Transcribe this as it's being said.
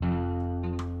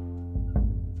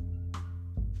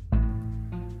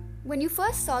When you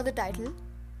first saw the title,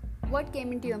 what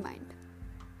came into your mind?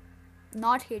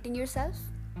 Not hating yourself?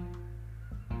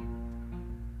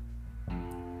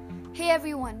 Hey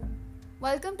everyone,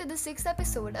 welcome to the 6th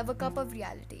episode of A Cup of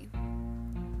Reality.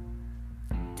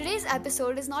 Today's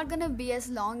episode is not gonna be as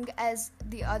long as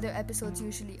the other episodes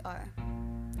usually are,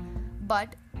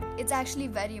 but it's actually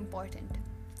very important,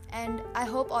 and I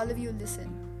hope all of you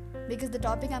listen because the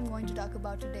topic I'm going to talk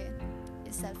about today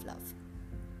is self-love.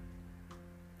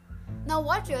 Now,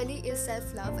 what really is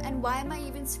self-love and why am I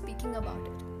even speaking about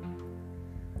it?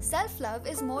 Self-love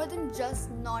is more than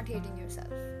just not hating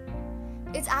yourself.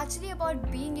 It's actually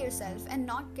about being yourself and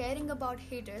not caring about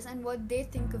haters and what they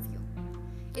think of you.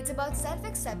 It's about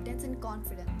self-acceptance and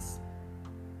confidence.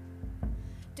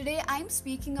 Today, I'm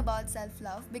speaking about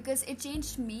self-love because it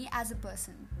changed me as a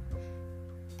person.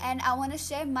 And I want to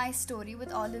share my story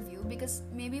with all of you because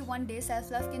maybe one day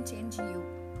self-love can change you.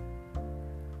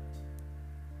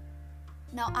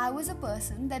 Now, I was a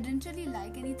person that didn't really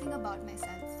like anything about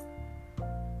myself.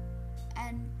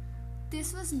 And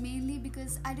this was mainly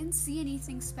because I didn't see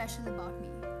anything special about me.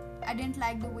 I didn't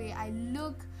like the way I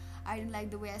look, I didn't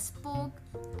like the way I spoke,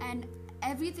 and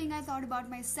everything I thought about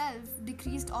myself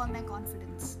decreased all my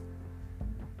confidence.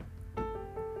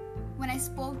 When I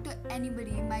spoke to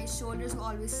anybody, my shoulders were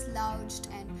always slouched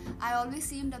and I always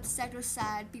seemed upset or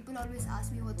sad. People always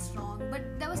asked me what's wrong,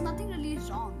 but there was nothing really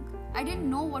wrong. I didn't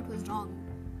know what was wrong.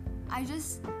 I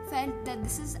just felt that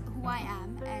this is who I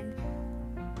am and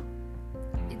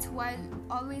it's who I'll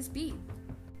always be.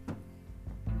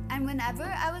 And whenever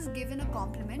I was given a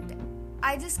compliment,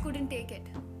 I just couldn't take it.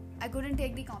 I couldn't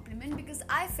take the compliment because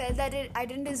I felt that I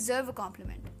didn't deserve a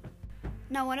compliment.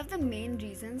 Now, one of the main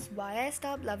reasons why I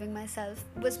stopped loving myself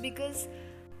was because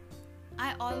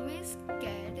I always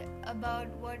cared about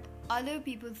what other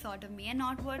people thought of me and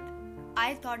not what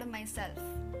I thought of myself.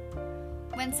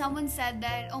 When someone said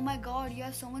that, oh my god, you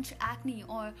have so much acne,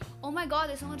 or oh my god,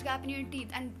 there's so much gap in your teeth,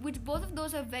 and which both of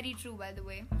those are very true, by the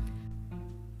way,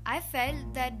 I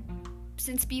felt that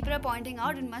since people are pointing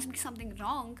out, it must be something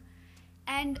wrong.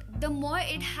 And the more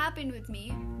it happened with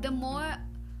me, the more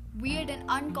weird and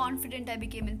unconfident I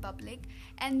became in public.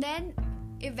 And then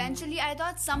eventually I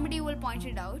thought somebody will point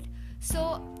it out,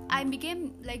 so I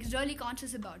became really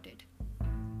conscious about it.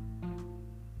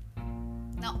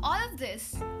 Now, all of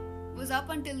this was up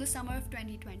until the summer of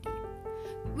 2020,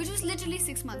 which was literally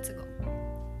 6 months ago.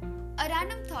 A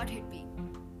random thought hit me.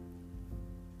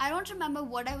 I don't remember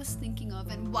what I was thinking of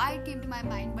and why it came to my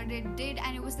mind, but it did,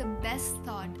 and it was the best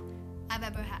thought I've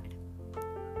ever had.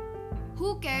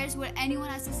 Who cares what anyone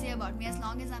has to say about me as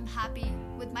long as I'm happy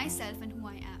with myself and who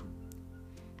I am?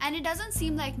 And it doesn't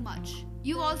seem like much.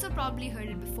 You also probably heard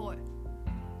it before.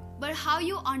 But how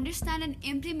you understand and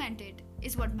implement it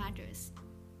is what matters.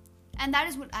 And that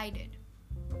is what I did.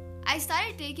 I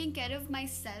started taking care of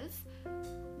myself,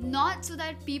 not so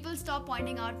that people stop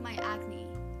pointing out my acne,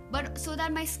 but so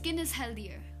that my skin is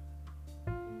healthier.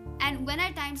 And when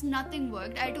at times nothing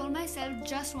worked, I told myself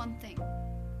just one thing.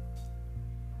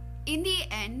 In the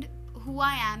end, who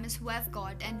I am is who I've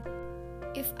got, and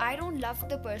if I don't love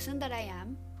the person that I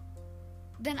am,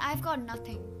 then I've got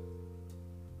nothing.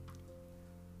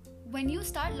 When you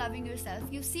start loving yourself,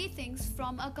 you see things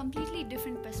from a completely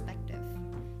different perspective.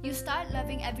 You start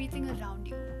loving everything around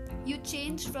you. You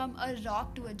change from a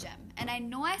rock to a gem. And I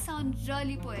know I sound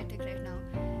really poetic right now,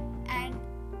 and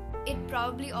it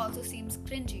probably also seems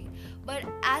cringy, but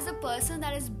as a person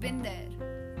that has been there,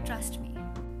 trust me.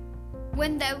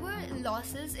 When there were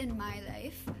losses in my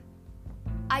life,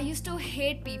 I used to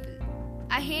hate people.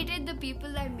 I hated the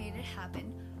people that made it happen.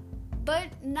 But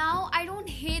now I don't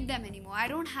hate them anymore. I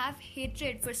don't have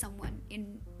hatred for someone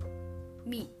in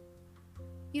me.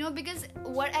 Because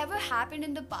whatever happened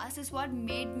in the past is what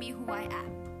made me who I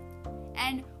am.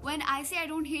 And when I say I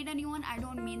don't hate anyone, I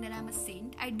don't mean that I'm a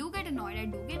saint. I do get annoyed, I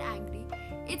do get angry.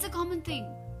 It's a common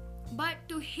thing. But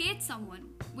to hate someone,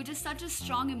 which is such a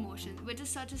strong emotion, which is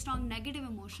such a strong negative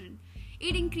emotion,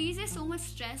 it increases so much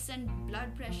stress and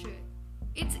blood pressure.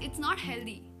 It's not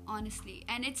healthy, honestly,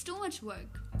 and it's too much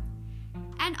work.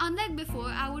 And unlike before,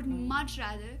 I would much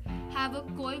rather have a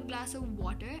cold glass of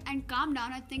water and calm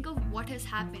down and think of what has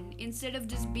happened instead of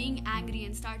just being angry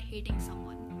and start hating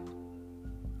someone.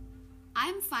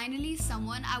 I'm finally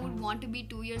someone I would want to be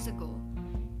 2 years ago,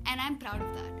 and I'm proud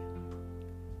of that.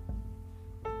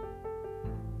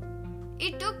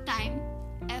 It took time,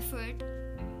 effort,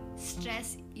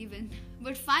 stress even,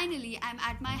 but finally I'm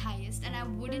at my highest and I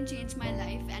wouldn't change my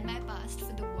life and my past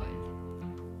for the world.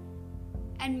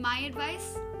 And my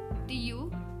advice to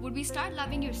you would be start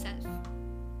loving yourself.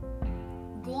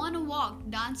 Go on a walk,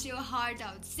 dance your heart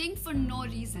out, sing for no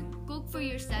reason, cook for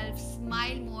yourself,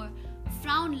 smile more,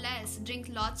 frown less, drink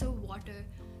lots of water.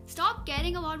 Stop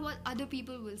caring about what other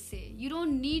people will say. You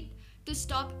don't need to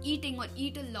stop eating or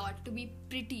eat a lot to be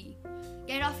pretty.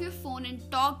 Get off your phone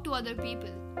and talk to other people.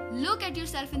 Look at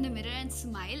yourself in the mirror and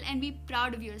smile and be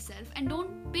proud of yourself, and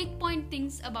don't pinpoint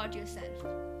things about yourself.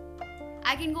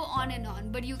 I can go on and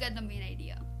on, but you get the main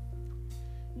idea.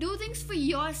 Do things for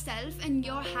yourself and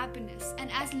your happiness,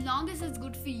 and as long as it's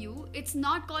good for you, it's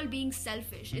not called being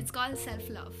selfish, it's called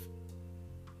self-love.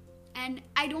 And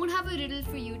I don't have a riddle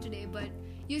for you today, but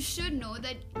you should know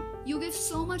that you give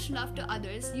so much love to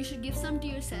others, you should give some to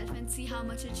yourself and see how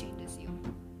much it changes you.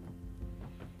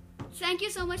 Thank you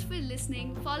so much for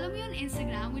listening. Follow me on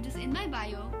Instagram, which is in my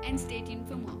bio, and stay tuned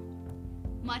for more.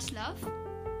 Much love,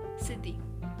 Siddhi.